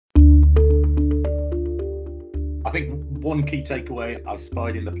I think one key takeaway I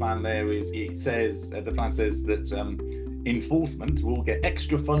spied in the plan there is the plan says that enforcement will get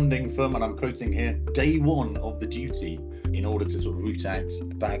extra funding from, and I'm quoting here, day one of the duty in order to sort of root out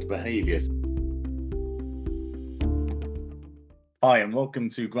bad behaviour. Hi, and welcome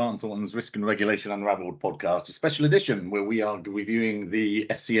to Grant Thornton's Risk and Regulation Unravelled podcast, a special edition where we are reviewing the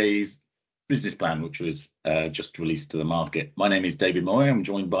FCA's business plan, which was just released to the market. My name is David Moy. I'm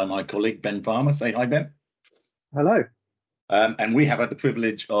joined by my colleague, Ben Farmer. Say hi, Ben. Hello. And we have had the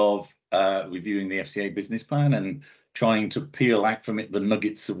privilege of reviewing the FCA business plan and trying to peel out from it the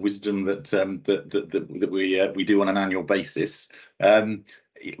nuggets of wisdom that we do on an annual basis.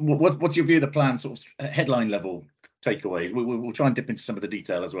 What's your view of the plan, sort of headline level takeaways? We'll try and dip into some of the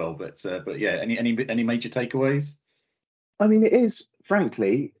detail as well, but yeah, any major takeaways? I mean, it is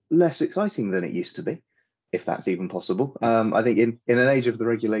frankly less exciting than it used to be, if that's even possible. I think in an age of the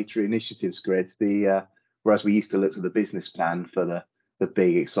regulatory initiatives grid, whereas we used to look to the business plan for the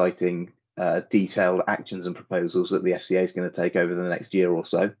big, exciting, detailed actions and proposals that the FCA is going to take over the next year or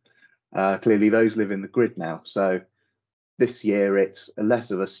so, clearly those live in the grid now. So this year, it's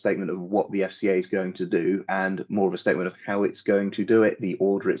less of a statement of what the FCA is going to do and more of a statement of how it's going to do it, the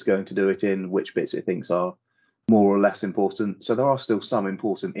order it's going to do it in, which bits it thinks are more or less important. So there are still some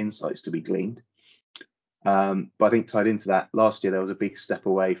important insights to be gleaned. But I think tied into that, last year there was a big step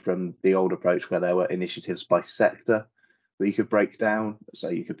away from the old approach where there were initiatives by sector that you could break down. So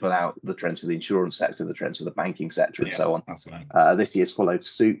you could pull out the trends for the insurance sector, the trends for the banking sector, and so on. That's right. This year's followed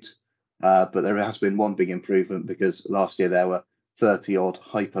suit. But there has been one big improvement because last year there were 30 odd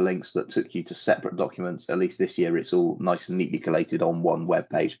hyperlinks that took you to separate documents. At least this year it's all nice and neatly collated on one web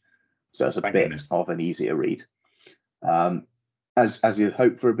page. So it's a bit of an easier read. As you'd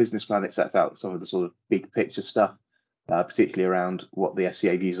hope for a business plan, it sets out some of the sort of big picture stuff, particularly around what the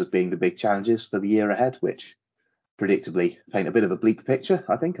FCA views as being the big challenges for the year ahead, which predictably paint a bit of a bleak picture,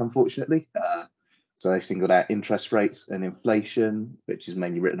 I think, unfortunately. So they singled out interest rates and inflation, which is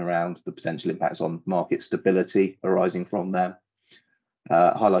mainly written around the potential impacts on market stability arising from them.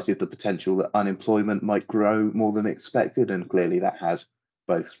 Highlighted the potential that unemployment might grow more than expected, and clearly that has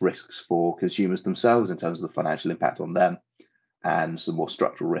both risks for consumers themselves in terms of the financial impact on them and some more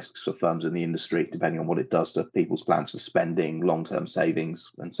structural risks for firms in the industry, depending on what it does to people's plans for spending, long-term savings,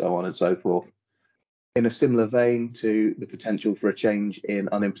 and so on and so forth. In a similar vein to the potential for a change in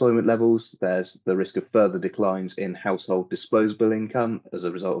unemployment levels, there's the risk of further declines in household disposable income as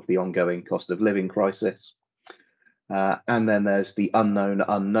a result of the ongoing cost of living crisis. And then there's the unknown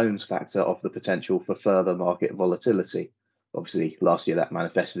unknowns factor of the potential for further market volatility. Obviously, last year that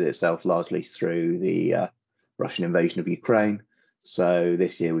manifested itself largely through the Russian invasion of Ukraine. So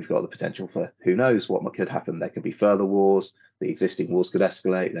this year we've got the potential for who knows what could happen. There could be further wars, the existing wars could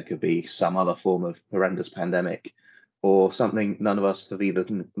escalate, there could be some other form of horrendous pandemic, or something none of us have either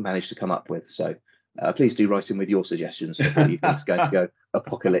managed to come up with. So please do write in with your suggestions of what you think is going to go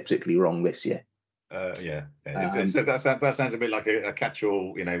apocalyptically wrong this year. That sounds a bit like a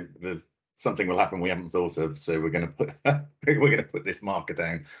catch-all. Something will happen we haven't thought of, so we're going to put this marker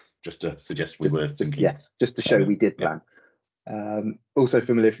down just to suggest we were thinking. Yes, just to show we did plan. Also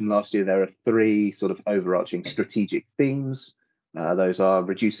familiar from last year, there are three sort of overarching strategic themes. Those are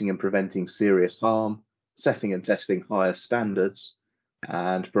reducing and preventing serious harm, setting and testing higher standards,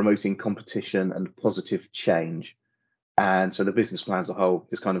 and promoting competition and positive change. And so the business plan as a whole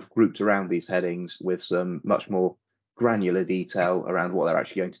is kind of grouped around these headings with some much more granular detail around what they're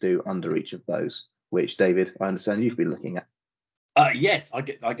actually going to do under each of those, which, David, I understand you've been looking at. Yes, I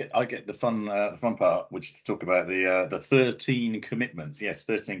get the fun part, which is to talk about the 13 commitments. Yes,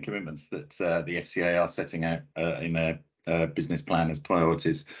 13 commitments that the FCA are setting out in their business plan as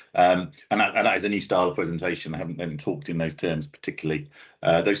priorities. And that is a new style of presentation. I haven't talked in those terms particularly.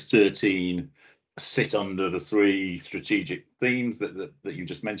 Those 13 sit under the three strategic themes that you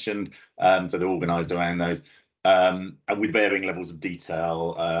just mentioned. So they're organised around those. And with varying levels of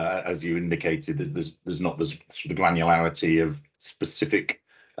detail, as you indicated, that there's not the granularity of specific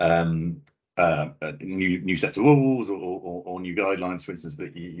new sets of rules or new guidelines, for instance,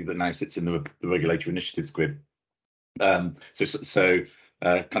 that now sits in the regulatory initiatives grid. So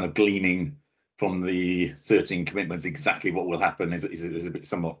kind of gleaning from the 13 commitments exactly what will happen is a bit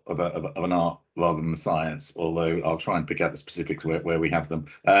somewhat of an art rather than a science, although I'll try and pick out the specifics where we have them.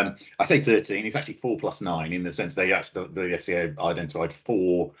 I say 13, it's actually 4 plus 9 in the sense the FCA identified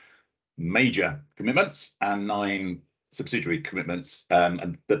 4 major commitments and 9 subsidiary commitments,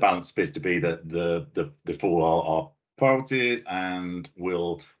 and the balance appears to be that the 4 are priorities and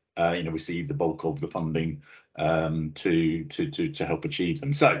will receive the bulk of the funding to help achieve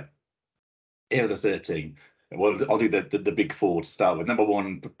them. So here are the 13. Well, I'll do the big four to start with. Number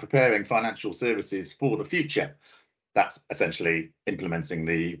one, preparing financial services for the future. That's essentially implementing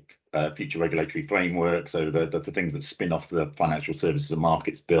the future regulatory framework. So the things that spin off the Financial Services and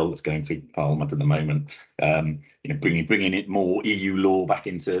Markets Bill that's going through Parliament at the moment. Bringing it more EU law back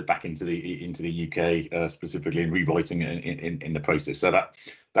into the UK specifically, and rewriting it in the process. So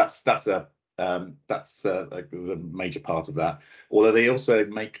that's the major part of that. Although they also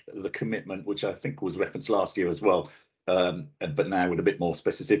make the commitment, which I think was referenced last year as well, but now with a bit more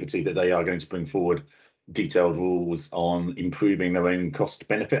specificity, that they are going to bring forward detailed rules on improving their own cost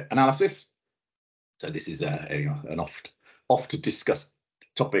benefit analysis. So this is an oft discussed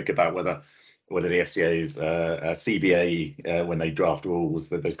topic about whether the FCA's CBA, when they draft rules,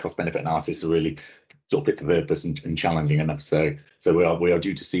 that those cost benefit analysis are really sort of fit for purpose and challenging enough. So we are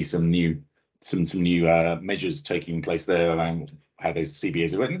due to see some new measures taking place there around how those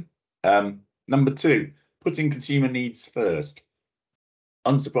CBAs are written. Number two, putting consumer needs first.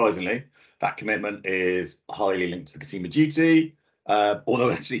 Unsurprisingly, that commitment is highly linked to the consumer duty.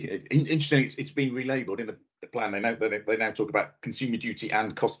 Although actually, interestingly, it's been relabeled in the plan. They now talk about consumer duty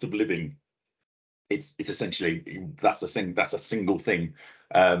and cost of living. It's essentially that's a single thing,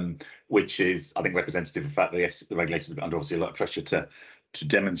 which is, I think, representative of the fact that the regulators are under obviously a lot of pressure to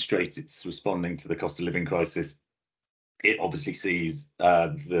demonstrate it's responding to the cost of living crisis. It obviously sees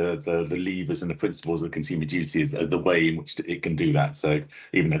the levers and the principles of consumer duty as the way in which it can do that. So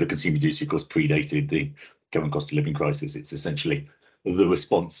even though the consumer duty, of course, predated the current cost of living crisis, it's essentially the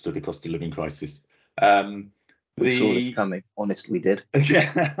response to the cost of living crisis. We saw this coming. Honest, we did.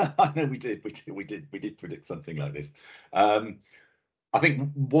 Yeah, I know we did. We did predict something like this. I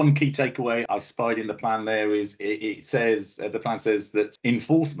think one key takeaway I spied in the plan there is it says the plan says that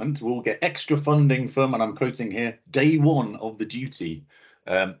enforcement will get extra funding from, and I'm quoting here, day one of the duty,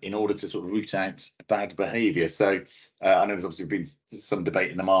 in order to sort of root out bad behaviour. So I know there's obviously been some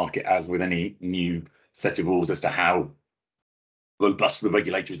debate in the market, as with any new set of rules, as to how robust the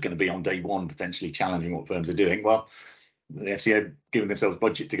regulator is going to be on day one, potentially challenging what firms are doing. Well, the FCA have given themselves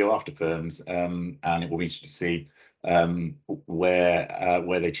budget to go after firms, and it will be interesting to see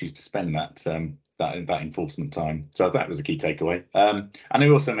where they choose to spend that enforcement time. So that was a key takeaway. And I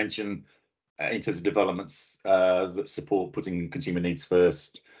also mentioned in terms of developments that support putting consumer needs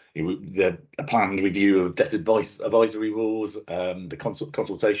first, the planned review of debt advisory rules, the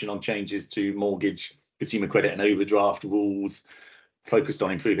consultation on changes to mortgage, consumer credit and overdraft rules, focused on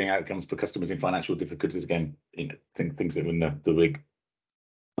improving outcomes for customers in financial difficulties. Again, things that are in the rig.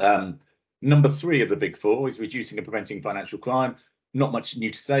 Number three of the big four is reducing and preventing financial crime. Not much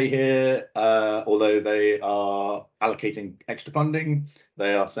new to say here, although they are allocating extra funding.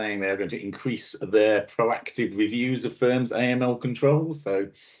 They are saying they are going to increase their proactive reviews of firms' AML controls. So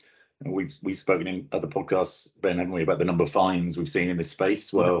we've spoken in other podcasts, Ben, haven't we, about the number of fines we've seen in this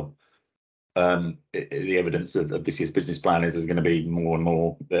space. Well, the evidence of this year's business plan is there's going to be more and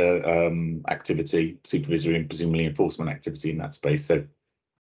more activity, supervisory and presumably enforcement activity in that space. So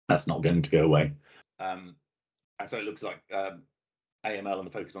that's not going to go away. And so it looks like AML and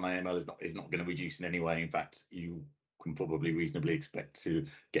the focus on AML is not going to reduce in any way. In fact, you can probably reasonably expect to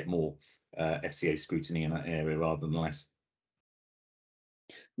get more FCA scrutiny in that area rather than less.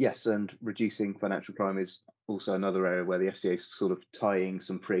 Yes, and reducing financial crime is also another area where the FCA is sort of tying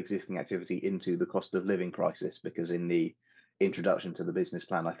some pre-existing activity into the cost of living crisis, because in the introduction to the business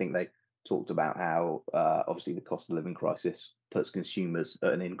plan, I think they talked about how obviously the cost of living crisis puts consumers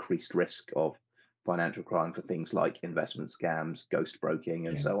at an increased risk of financial crime for things like investment scams, ghost broking,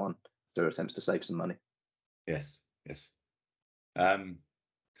 and so on. So attempts to save some money. Yes.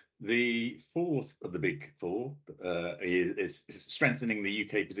 The fourth of the big four is strengthening the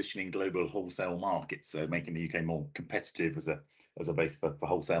UK position in global wholesale markets, so making the UK more competitive as a base for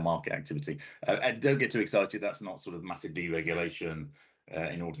wholesale market activity. And don't get too excited. That's not sort of massive deregulation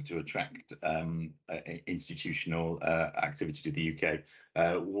in order to attract institutional activity to the UK.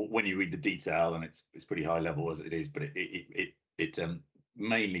 When you read the detail, and it's pretty high level as it is, but it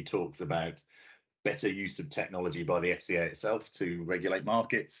mainly talks about better use of technology by the FCA itself to regulate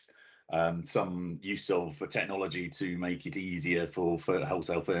markets, some use of technology to make it easier for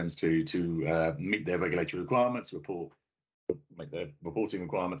wholesale firms to meet their regulatory requirements, make their reporting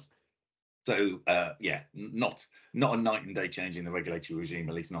requirements. So not a night and day change in the regulatory regime,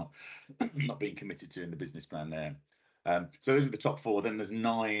 at least not being committed to in the business plan there. So those are the top four. Then there's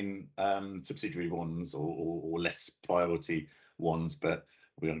 9 subsidiary ones or less priority ones, but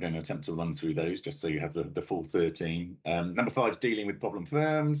we are going to attempt to run through those just so you have the full 13. Number 5 is dealing with problem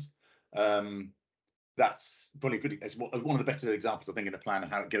firms. that's probably good. It's one of the better examples, I think, in the plan of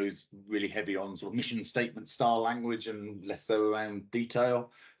how it goes really heavy on sort of mission statement style language and less so around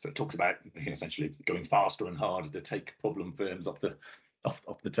detail. So it talks about essentially going faster and harder to take problem firms off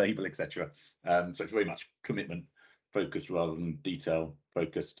the table, etc. So it's very much commitment focused rather than detail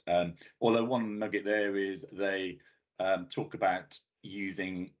focused. Although one nugget there is they talk about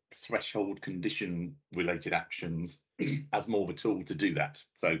using threshold condition related actions as more of a tool to do that.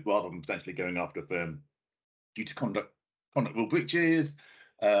 So rather than potentially going after a firm due to conduct breaches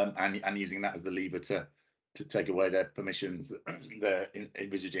and using that as the lever to take away their permissions, they're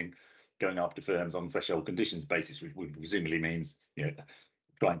envisaging going after firms on threshold conditions basis, which presumably means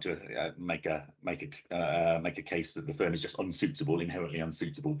trying to make a case that the firm is just unsuitable, inherently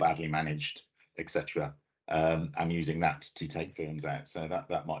unsuitable, badly managed, etc. And using that to take firms out. So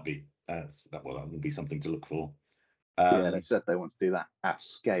that might be that will be something to look for. Yeah, they said they want to do that at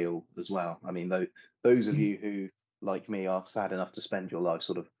scale as well. I mean, those of you who, like me, are sad enough to spend your life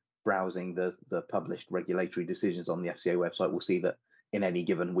sort of browsing the published regulatory decisions on the FCA website will see that in any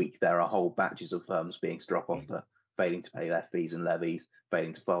given week there are whole batches of firms being struck off for failing to pay their fees and levies,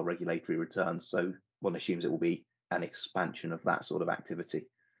 failing to file regulatory returns. So one assumes it will be an expansion of that sort of activity.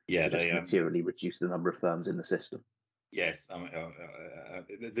 Yeah, to just materially reduce the number of firms in the system. Yes,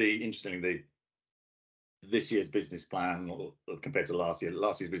 interestingly, this year's business plan compared to last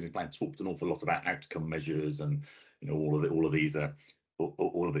year's business plan talked an awful lot about outcome measures and all of these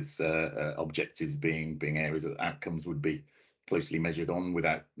all of its objectives being areas that outcomes would be closely measured on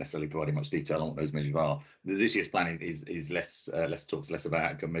without necessarily providing much detail on what those measures are. This year's plan is less talks less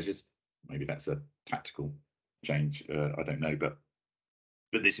about outcome measures. Maybe that's a tactical change. I don't know, but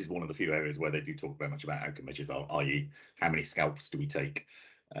this is one of the few areas where they do talk very much about outcome measures, i.e., how many scalps do we take,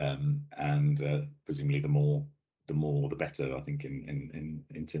 and presumably the more the better, I think,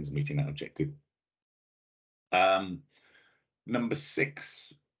 in terms of meeting that objective. Number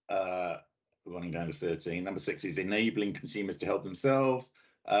 6, running down to 13. Number 6 is enabling consumers to help themselves.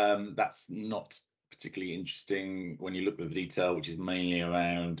 That's not particularly interesting when you look at the detail, which is mainly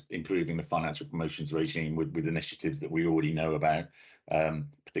around improving the financial promotions regime with initiatives that we already know about,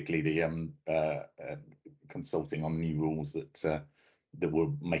 particularly the consulting on new rules that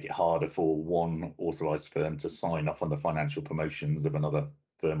will make it harder for one authorised firm to sign off on the financial promotions of another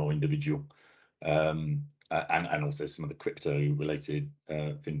firm or individual, and also some of the crypto related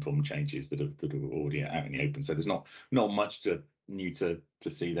FinProm changes that are already out in the open. So there's not much new to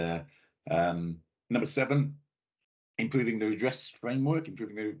see there. Number 7, improving the redress framework,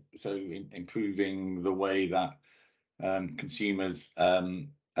 improving the way that consumers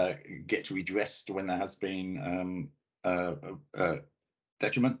get redressed when there has been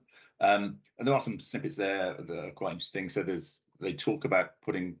detriment. And there are some snippets there that are quite interesting. So they talk about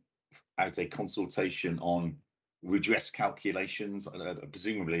putting out a consultation on redress calculations.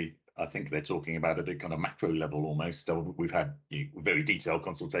 Presumably, I think they're talking about at a kind of macro level almost. We've had very detailed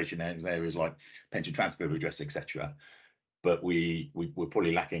consultation in areas like pension transfer redress, etc. But we're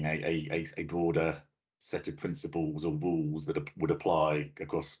probably lacking a broader set of principles or rules that would apply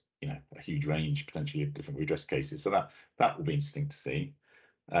across a huge range potentially of different redress cases. So that will be interesting to see.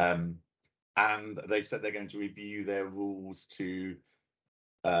 And they said they're going to review their rules to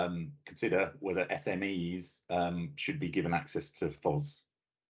consider whether SMEs should be given access to FOS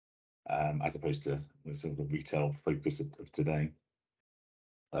as opposed to the sort of the retail focus of today.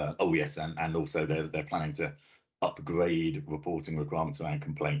 Yes, and also they're planning to upgrade reporting requirements around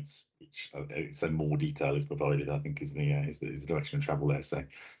complaints, which so more detail is provided, I think, is the direction of travel there.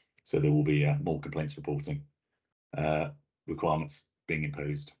 So there will be more complaints reporting requirements being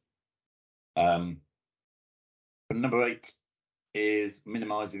imposed. Number 8 is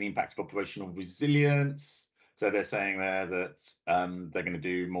minimizing the impact of operational resilience. So they're saying there that they're going to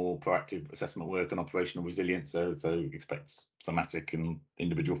do more proactive assessment work on operational resilience. So expect thematic and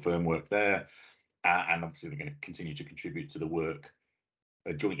individual firm work there. And obviously they're going to continue to contribute to the work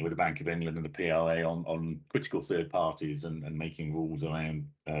jointly with the Bank of England and the PRA on critical third parties and making rules around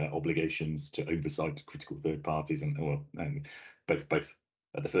obligations to oversight critical third parties and both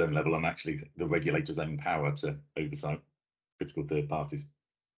at the firm level and actually the regulator's own power to oversight critical third parties.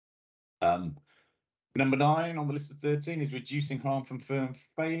 Number 9 on the list of 13 is reducing harm from firm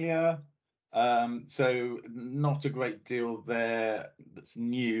failure. So not a great deal there that's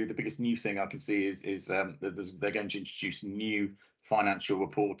new. The biggest new thing I can see is that they're going to introduce new financial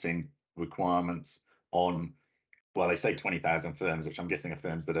reporting requirements on, well, they say 20,000 firms, which I'm guessing are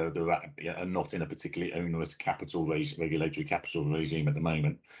firms that are not in a particularly onerous regulatory capital regime at the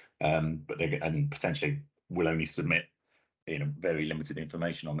moment, but they potentially will only submit very limited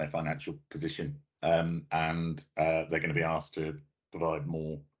information on their financial position and they're going to be asked to provide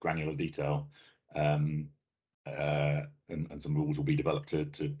more granular detail, and some rules will be developed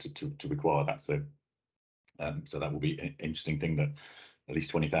to require that. So that will be an interesting thing that at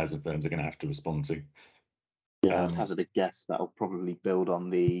least 20,000 firms are going to have to respond to. Yeah, I'd hazard a guess that'll probably build on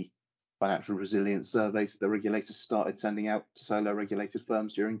the financial resilience surveys that the regulators started sending out to solo regulated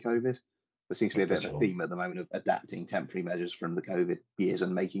firms during COVID. There seems to be a bit of a theme at the moment of adapting temporary measures from the COVID years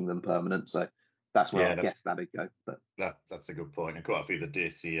and making them permanent. So that's where I guess that'd go. But that's a good point. And quite a few of the Dear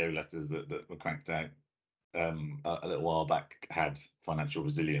CEO letters that were cranked out a little while back had financial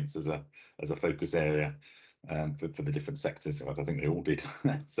resilience as a focus area for the different sectors. I think they all did.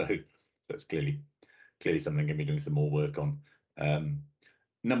 So it's clearly something going to be doing some more work on.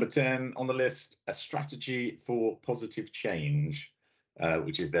 Number 10 on the list, a strategy for positive change,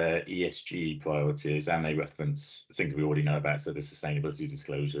 which is their ESG priorities, and they reference things we already know about. So the sustainability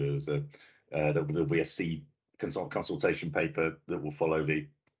disclosures, there'll be a seed consultation paper that will follow the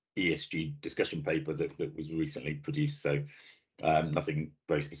ESG discussion paper that was recently produced. So nothing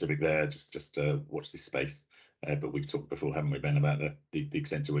very specific there, just watch this space. But we've talked before, haven't we, Ben, about the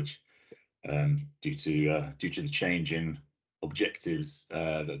extent to which due to the change in objectives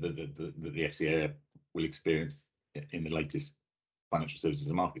that the FCA will experience in the latest Financial Services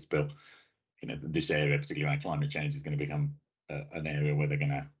and Markets Bill, this area, particularly around climate change, is going to become an area where they're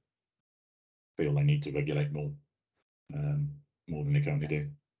going to feel they need to regulate more than they currently do.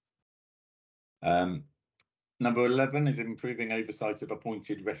 Number 11 is improving oversight of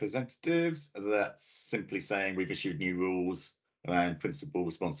appointed representatives. That's simply saying we've issued new rules around principal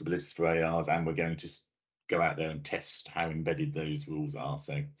responsibilities for ARs, and we're going to go out there and test how embedded those rules are.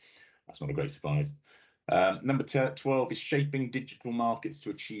 So that's not a great surprise. Number 12 is shaping digital markets to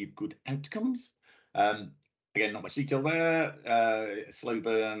achieve good outcomes. Again, not much detail there. Slow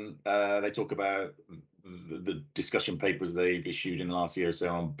burn. They talk about the discussion papers they've issued in the last year or so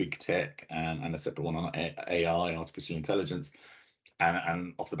on big tech, and a separate one on AI, artificial intelligence.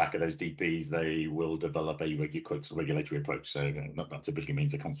 And off the back of those DPs, they will develop a regulatory approach. So that typically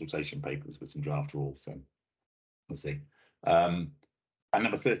means a consultation papers with some draft rules. So we'll see. And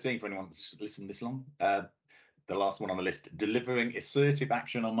number 13, for anyone that's listened this long, the last one on the list, delivering assertive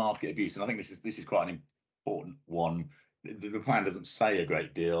action on market abuse. And I think this is quite an important one. The plan doesn't say a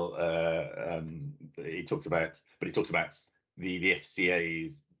great deal. It talks about the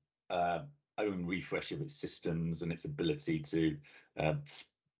FCA's own refresh of its systems and its ability to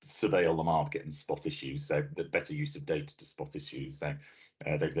surveil the market and spot issues. So the better use of data to spot issues. So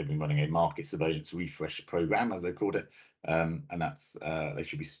they've been running a market surveillance refresh program, as they called it, and that's they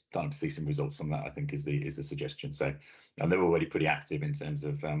should be starting to see some results from that, I think, is the suggestion. So, and they're already pretty active in terms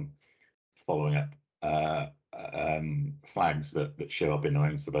of following up flags that show up in their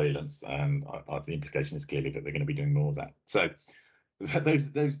own surveillance, and the implication is clearly that they're going to be doing more of that. So those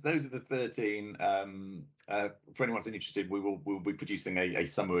are the 13. For anyone who's interested, we'll be producing a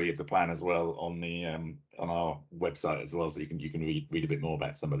summary of the plan as well on our website as well, so you can read a bit more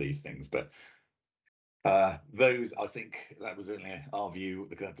about some of these things. But those, I think, that was only our view,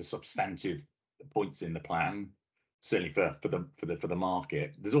 the substantive points in the plan, certainly for the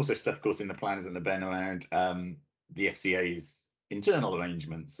market. There's also stuff, of course, in the plan, isn't there, Ben, around the FCA's internal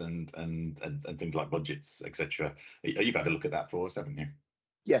arrangements and things like budgets, etc. You've had a look at that for us, haven't you?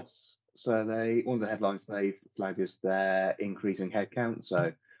 Yes. So one of the headlines they've flagged is their increasing headcount.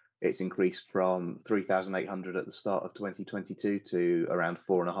 So it's increased from 3,800 at the start of 2022 to around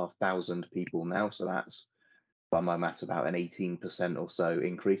 4,500 people now. So that's, by my maths, about an 18% or so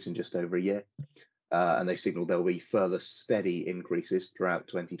increase in just over a year. And they signal there'll be further steady increases throughout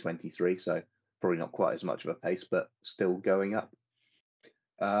 2023. So probably not quite as much of a pace, but still going up.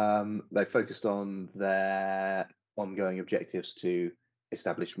 They focused on their ongoing objectives to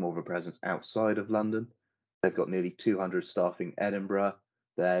establish more of a presence outside of London. They've got nearly 200 staff in Edinburgh.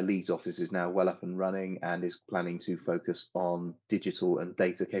 Their Leeds office is now well up and running and is planning to focus on digital and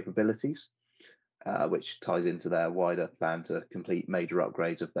data capabilities, which ties into their wider plan to complete major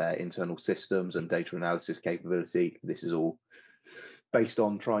upgrades of their internal systems and data analysis capability. This is all based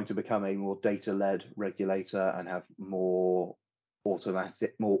on trying to become a more data-led regulator and have more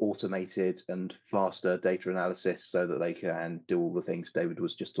automated and faster data analysis, so that they can do all the things David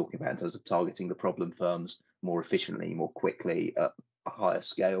was just talking about in terms of targeting the problem firms more efficiently, more quickly, at a higher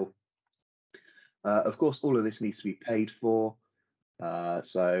scale. Of course, all of this needs to be paid for.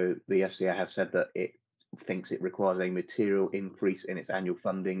 So the FCA has said that it thinks it requires a material increase in its annual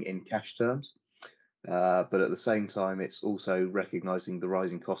funding in cash terms. But at the same time, it's also recognising the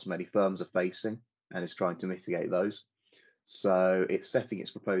rising costs many firms are facing and is trying to mitigate those. So it's setting its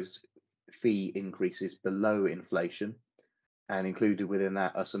proposed fee increases below inflation, and included within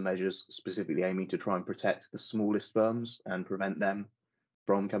that are some measures specifically aiming to try and protect the smallest firms and prevent them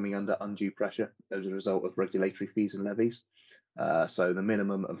from coming under undue pressure as a result of regulatory fees and levies. So the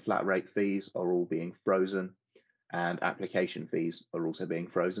minimum and flat rate fees are all being frozen, and application fees are also being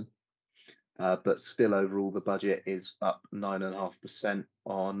frozen. But still, overall, the budget is up 9.5%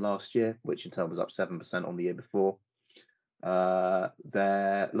 on last year, which in turn was up 7% on the year before. Last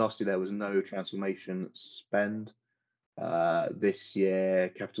year there was no transformation spend. This year,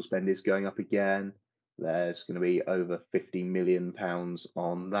 capital spend is going up again. There's going to be over £50 million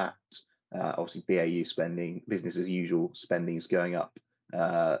on that. Obviously, BAU spending, business as usual spending is going up,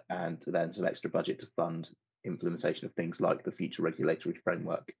 and then some extra budget to fund implementation of things like the future regulatory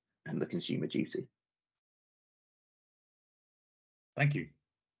framework and the consumer duty. Thank you.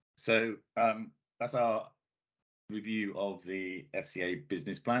 So that's our review of the FCA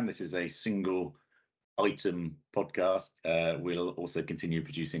Business Plan. This is a single item podcast. We'll also continue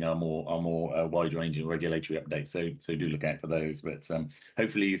producing our more wide-ranging regulatory updates. So do look out for those. But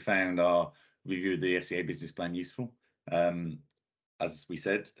hopefully you found our review of the FCA Business Plan useful. As we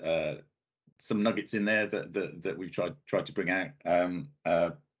said, some nuggets in there that we've tried to bring out.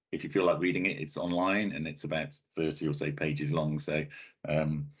 If you feel like reading it, it's online and it's about 30 or so pages long. So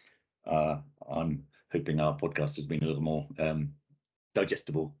I'm hoping our podcast has been a little more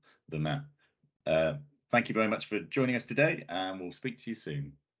digestible than that. Thank you very much for joining us today, and we'll speak to you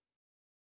soon.